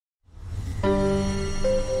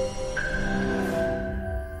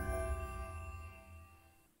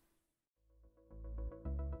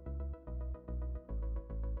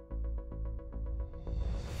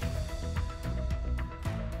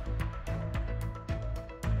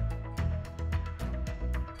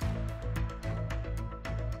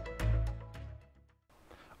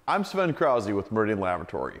I'm Sven Krause with Meridian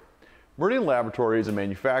Laboratory. Meridian Laboratory is a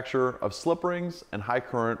manufacturer of slip rings and high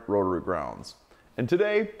current rotary grounds. And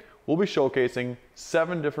today, we'll be showcasing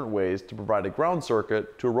 7 different ways to provide a ground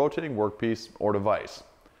circuit to a rotating workpiece or device.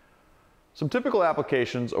 Some typical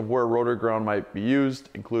applications of where a rotary ground might be used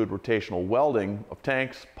include rotational welding of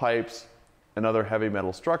tanks, pipes, and other heavy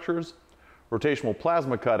metal structures, rotational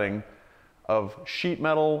plasma cutting of sheet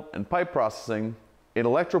metal and pipe processing, in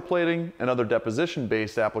electroplating and other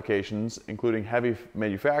deposition-based applications, including heavy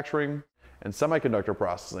manufacturing and semiconductor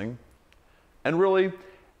processing, and really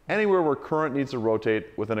anywhere where current needs to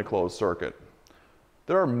rotate within a closed circuit.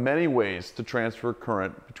 There are many ways to transfer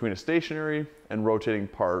current between a stationary and rotating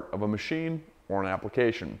part of a machine or an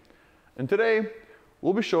application. And today,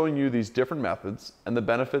 we'll be showing you these different methods and the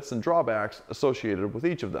benefits and drawbacks associated with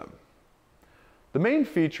each of them. The main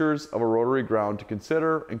features of a rotary ground to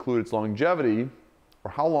consider include its longevity, or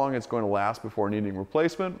how long it's going to last before needing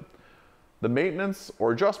replacement, the maintenance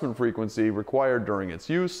or adjustment frequency required during its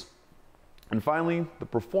use, and finally, the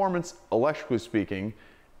performance, electrically speaking,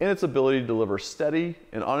 in its ability to deliver steady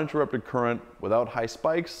and uninterrupted current without high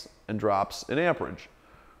spikes and drops in amperage.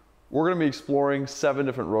 We're going to be exploring 7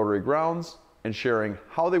 different rotary grounds and sharing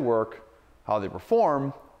how they work, how they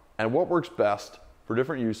perform, and what works best for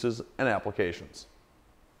different uses and applications.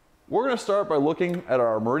 We're going to start by looking at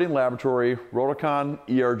our Meridian Laboratory ROTOCON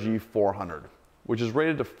ERG 400, which is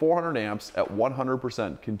rated to 400 amps at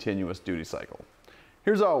 100% continuous duty cycle.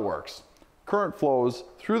 Here's how it works. Current flows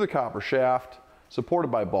through the copper shaft, supported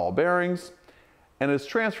by ball bearings, and is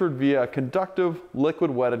transferred via a conductive liquid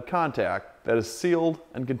wetted contact that is sealed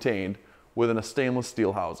and contained within a stainless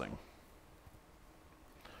steel housing.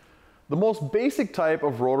 The most basic type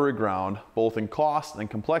of rotary ground, both in cost and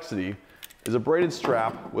complexity, is a braided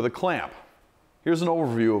strap with a clamp. Here's an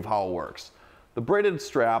overview of how it works. The braided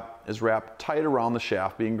strap is wrapped tight around the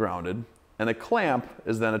shaft being grounded, and a clamp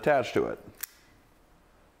is then attached to it.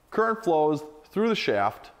 Current flows through the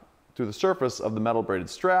shaft, through the surface of the metal braided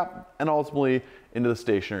strap, and ultimately into the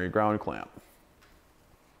stationary ground clamp.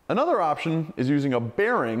 Another option is using a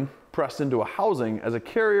bearing pressed into a housing as a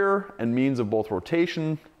carrier and means of both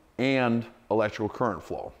rotation and electrical current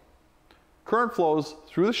flow. Current flows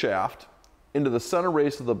through the shaft, into the center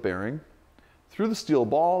race of the bearing, through the steel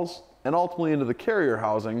balls, and ultimately into the carrier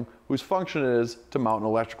housing, whose function it is to mount an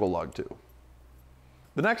electrical lug to.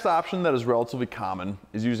 The next option that is relatively common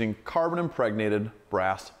is using carbon impregnated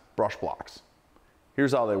brass brush blocks.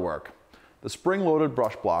 Here's how they work. The spring-loaded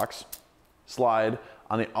brush blocks slide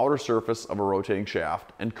on the outer surface of a rotating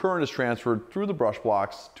shaft, and current is transferred through the brush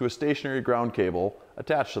blocks to a stationary ground cable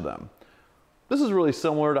attached to them. This is really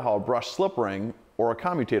similar to how a brush slip ring or a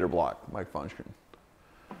commutator block might function.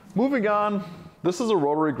 Moving on, this is a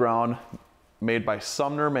rotary ground made by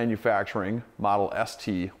Sumner Manufacturing, model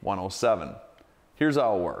ST107. Here's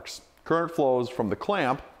how it works. Current flows from the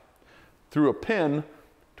clamp through a pin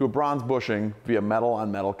to a bronze bushing via metal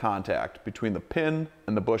on metal contact between the pin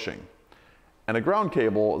and the bushing. And a ground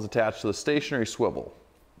cable is attached to the stationary swivel.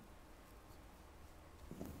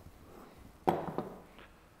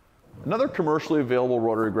 Another commercially available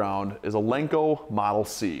rotary ground is a Lenco Model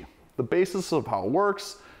C. The basis of how it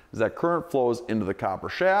works is that current flows into the copper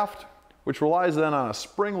shaft, which relies then on a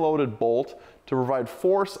spring-loaded bolt to provide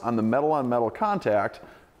force on the metal-on-metal contact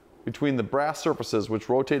between the brass surfaces which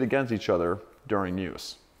rotate against each other during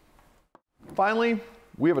use. Finally,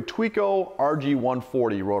 we have a Tweco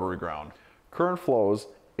RG140 rotary ground. Current flows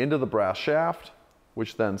into the brass shaft,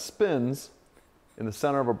 which then spins in the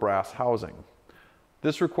center of a brass housing.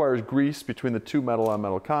 This requires grease between the 2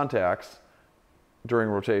 metal-on-metal contacts during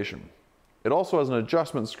rotation. It also has an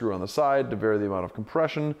adjustment screw on the side to vary the amount of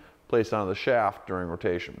compression placed onto the shaft during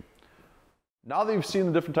rotation. Now that you've seen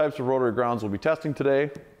the different types of rotary grounds we'll be testing today,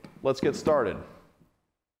 let's get started.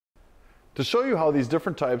 To show you how these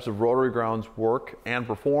different types of rotary grounds work and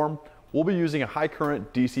perform, we'll be using a high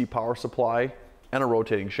current DC power supply and a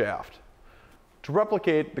rotating shaft. To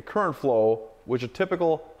replicate the current flow which a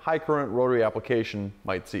typical high current rotary application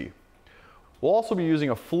might see. We'll also be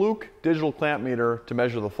using a Fluke digital clamp meter to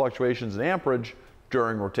measure the fluctuations in amperage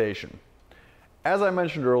during rotation. As I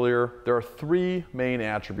mentioned earlier, there are 3 main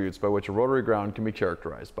attributes by which a rotary ground can be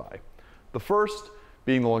characterized by. The first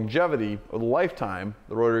being the longevity or the lifetime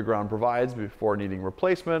the rotary ground provides before needing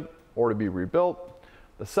replacement or to be rebuilt.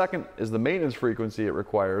 The second is the maintenance frequency it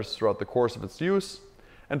requires throughout the course of its use.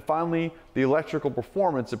 And finally, the electrical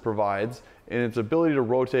performance it provides in its ability to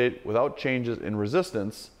rotate without changes in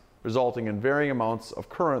resistance, resulting in varying amounts of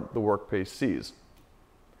current the workpiece sees.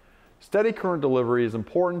 Steady current delivery is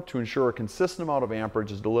important to ensure a consistent amount of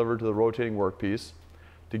amperage is delivered to the rotating workpiece,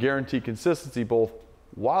 to guarantee consistency both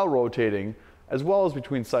while rotating, as well as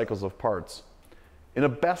between cycles of parts. In a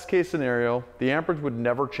best case scenario, the amperage would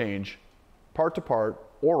never change part to part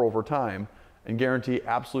or over time and guarantee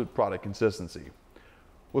absolute product consistency.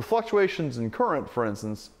 With fluctuations in current, for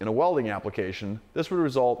instance, in a welding application, this would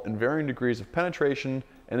result in varying degrees of penetration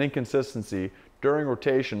and inconsistency during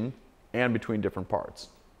rotation and between different parts.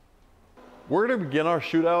 We're going to begin our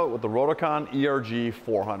shootout with the ROTOCON ERG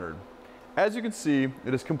 400. As you can see,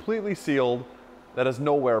 it is completely sealed, that has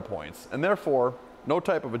no wear points, and therefore no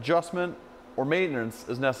type of adjustment or maintenance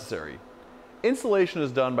is necessary. Installation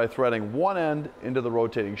is done by threading one end into the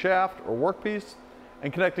rotating shaft or workpiece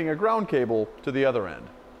and connecting a ground cable to the other end.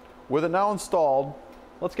 With it now installed,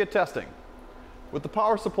 let's get testing. With the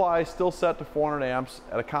power supply still set to 400 amps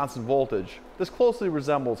at a constant voltage, this closely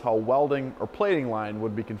resembles how welding or plating line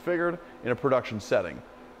would be configured in a production setting.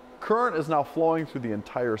 Current is now flowing through the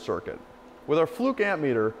entire circuit. With our Fluke amp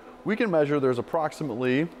meter, we can measure there's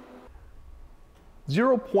approximately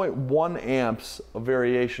 0.1 amps of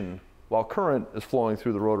variation while current is flowing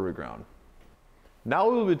through the rotary ground. Now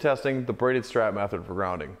we will be testing the braided strap method for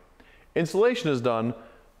grounding. Installation is done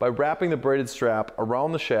by wrapping the braided strap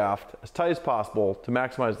around the shaft as tight as possible to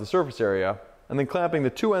maximize the surface area, and then clamping the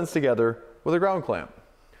two ends together with a ground clamp.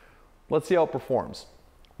 Let's see how it performs.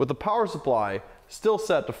 With the power supply still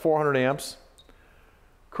set to 400 amps,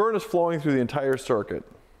 current is flowing through the entire circuit.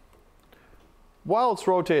 While it's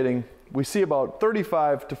rotating, we see about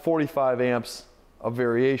 35 to 45 amps of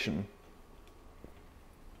variation.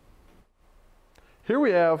 Here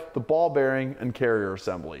we have the ball bearing and carrier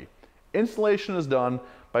assembly. Installation is done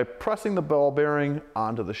by pressing the ball bearing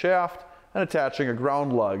onto the shaft and attaching a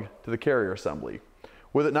ground lug to the carrier assembly.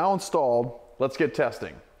 With it now installed, let's get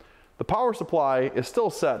testing. The power supply is still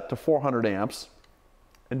set to 400 amps,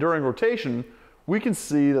 and during rotation, we can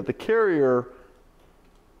see that the carrier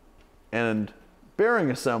and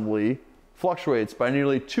bearing assembly fluctuates by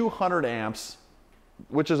nearly 200 amps,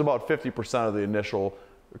 which is about 50% of the initial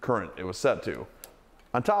current it was set to.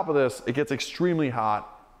 On top of this, it gets extremely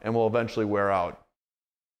hot and will eventually wear out.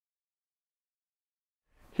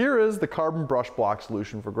 Here is the carbon brush block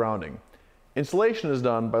solution for grounding. Installation is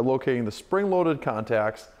done by locating the spring-loaded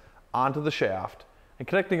contacts onto the shaft and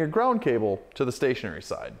connecting a ground cable to the stationary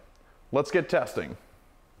side. Let's get testing.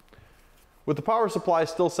 With the power supply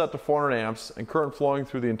still set to 400 amps and current flowing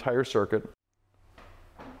through the entire circuit,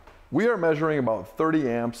 we are measuring about 30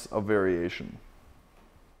 amps of variation.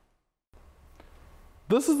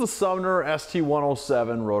 This is the Sumner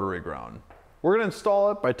ST107 rotary ground. We're going to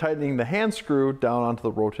install it by tightening the hand screw down onto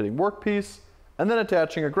the rotating workpiece and then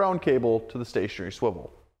attaching a ground cable to the stationary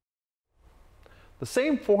swivel. The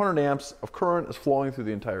same 400 amps of current is flowing through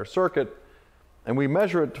the entire circuit, and we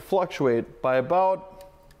measure it to fluctuate by about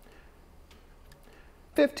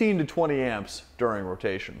 15 to 20 amps during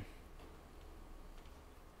rotation.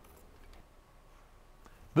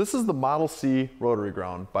 This is the Model C rotary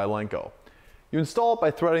ground by Lenco. You install it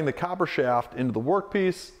by threading the copper shaft into the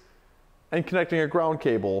workpiece and connecting a ground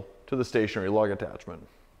cable to the stationary lug attachment.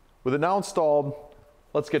 With it now installed,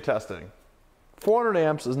 let's get testing. 400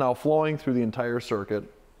 amps is now flowing through the entire circuit,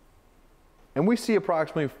 and we see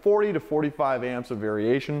approximately 40 to 45 amps of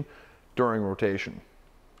variation during rotation.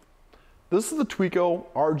 This is the Tweco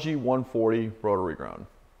RG140 rotary ground.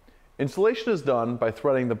 Installation is done by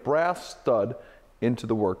threading the brass stud into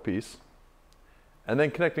the workpiece and then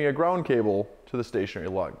connecting a ground cable to the stationary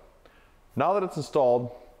lug. Now that it's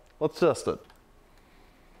installed, let's test it.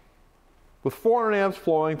 With 400 amps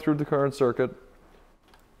flowing through the current circuit,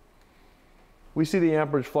 we see the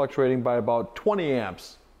amperage fluctuating by about 20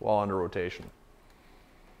 amps while under rotation.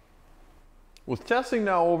 With testing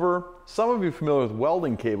now over, some of you familiar with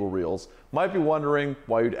welding cable reels might be wondering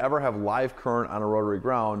why you'd ever have live current on a rotary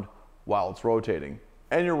ground while it's rotating.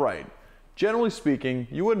 And you're right. Generally speaking,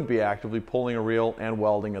 you wouldn't be actively pulling a reel and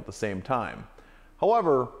welding at the same time.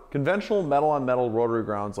 However, conventional metal-on-metal rotary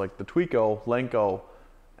grounds like the Tweco, Lenco,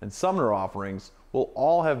 and Sumner offerings will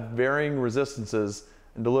all have varying resistances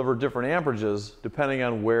and deliver different amperages depending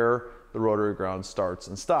on where the rotary ground starts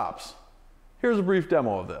and stops. Here's a brief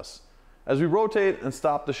demo of this. As we rotate and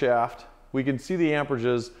stop the shaft, we can see the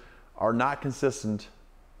amperages are not consistent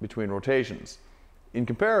between rotations. In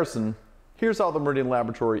comparison, here's how the Meridian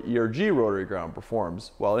Laboratory ERG rotary ground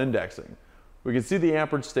performs while indexing. We can see the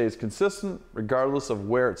amperage stays consistent regardless of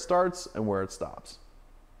where it starts and where it stops.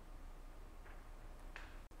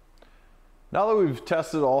 Now that we've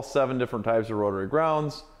tested all 7 different types of rotary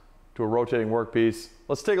grounds to a rotating workpiece,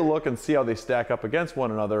 let's take a look and see how they stack up against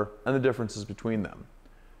one another and the differences between them.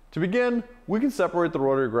 To begin, we can separate the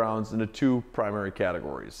rotary grounds into 2 primary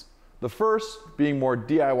categories. The first being more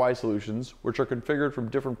DIY solutions, which are configured from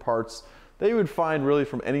different parts that you would find really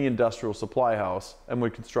from any industrial supply house and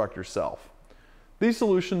would construct yourself. These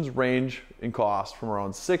solutions range in cost from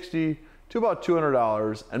around $60 to about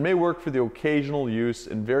 $200 and may work for the occasional use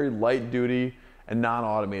in very light duty and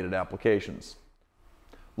non-automated applications.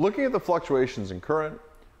 Looking at the fluctuations in current,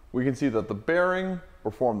 we can see that the bearing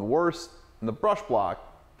performed the worst and the brush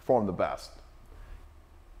block performed the best.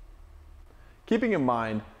 Keeping in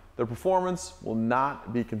mind, their performance will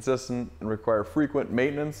not be consistent and require frequent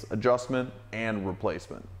maintenance, adjustment, and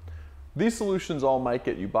replacement. These solutions all might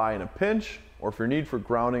get you by in a pinch, or if your need for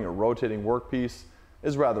grounding or rotating workpiece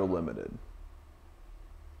is rather limited.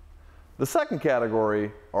 The second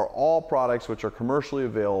category are all products which are commercially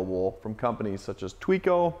available from companies such as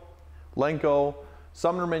Tweco, Lenco,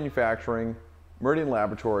 Sumner Manufacturing, Meridian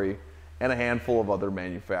Laboratory, and a handful of other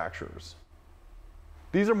manufacturers.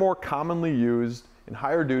 These are more commonly used in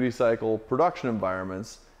higher duty cycle production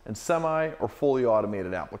environments and semi or fully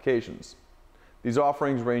automated applications. These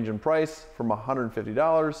offerings range in price from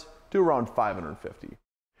 $150 to around $550.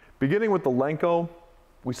 Beginning with the Lenco,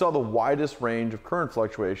 we saw the widest range of current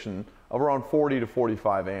fluctuation of around 40 to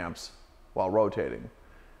 45 amps while rotating.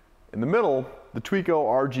 In the middle, the Tweco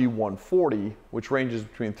RG140, which ranges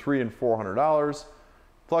between $300 and $400,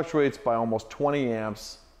 fluctuates by almost 20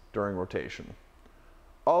 amps during rotation.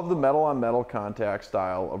 Of the metal-on-metal contact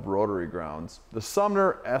style of rotary grounds, the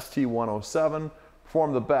Sumner ST107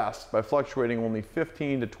 performed the best by fluctuating only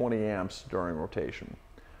 15 to 20 amps during rotation.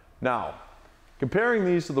 Now, comparing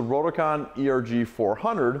these to the ROTOCON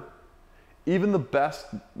ERG400, even the best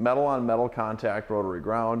metal-on-metal contact rotary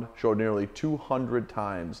ground showed nearly 200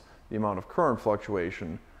 times the amount of current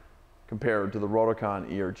fluctuation compared to the ROTOCON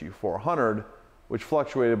ERG400, which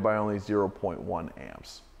fluctuated by only 0.1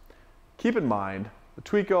 amps. Keep in mind, the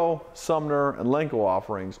Tweco, Sumner, and Lenco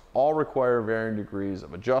offerings all require varying degrees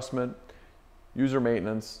of adjustment, user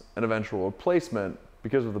maintenance, and eventual replacement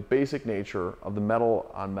because of the basic nature of the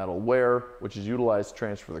metal-on-metal wear, which is utilized to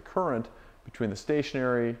transfer the current between the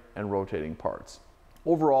stationary and rotating parts.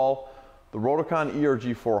 Overall, the ROTOCON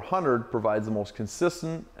ERG400 provides the most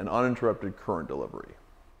consistent and uninterrupted current delivery.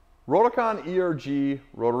 ROTOCON ERG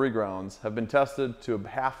rotary grounds have been tested to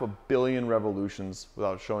 500 million revolutions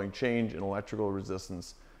without showing change in electrical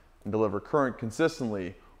resistance and deliver current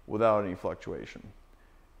consistently without any fluctuation.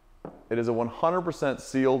 It is a 100%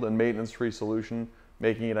 sealed and maintenance-free solution,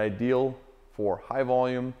 making it ideal for high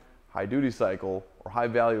volume, high duty cycle, or high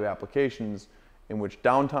value applications in which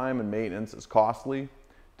downtime and maintenance is costly,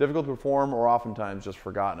 difficult to perform, or oftentimes just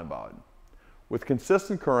forgotten about. With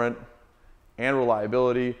consistent current and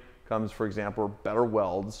reliability comes, for example, better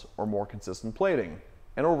welds or more consistent plating,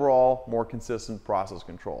 and overall more consistent process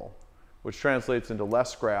control, which translates into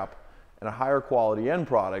less scrap and a higher quality end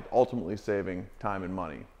product, ultimately saving time and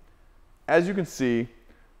money. As you can see,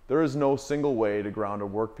 there is no single way to ground a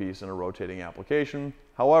workpiece in a rotating application.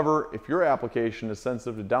 However, if your application is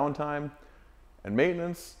sensitive to downtime and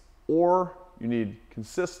maintenance, or you need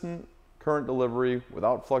consistent current delivery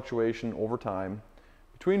without fluctuation over time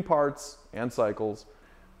between parts and cycles,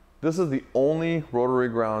 this is the only rotary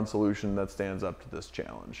ground solution that stands up to this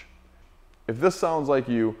challenge. If this sounds like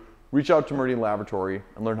you, reach out to Meridian Laboratory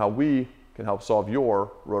and learn how we can help solve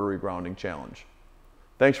your rotary grounding challenge.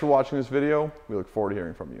 Thanks for watching this video. We look forward to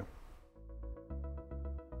hearing from you.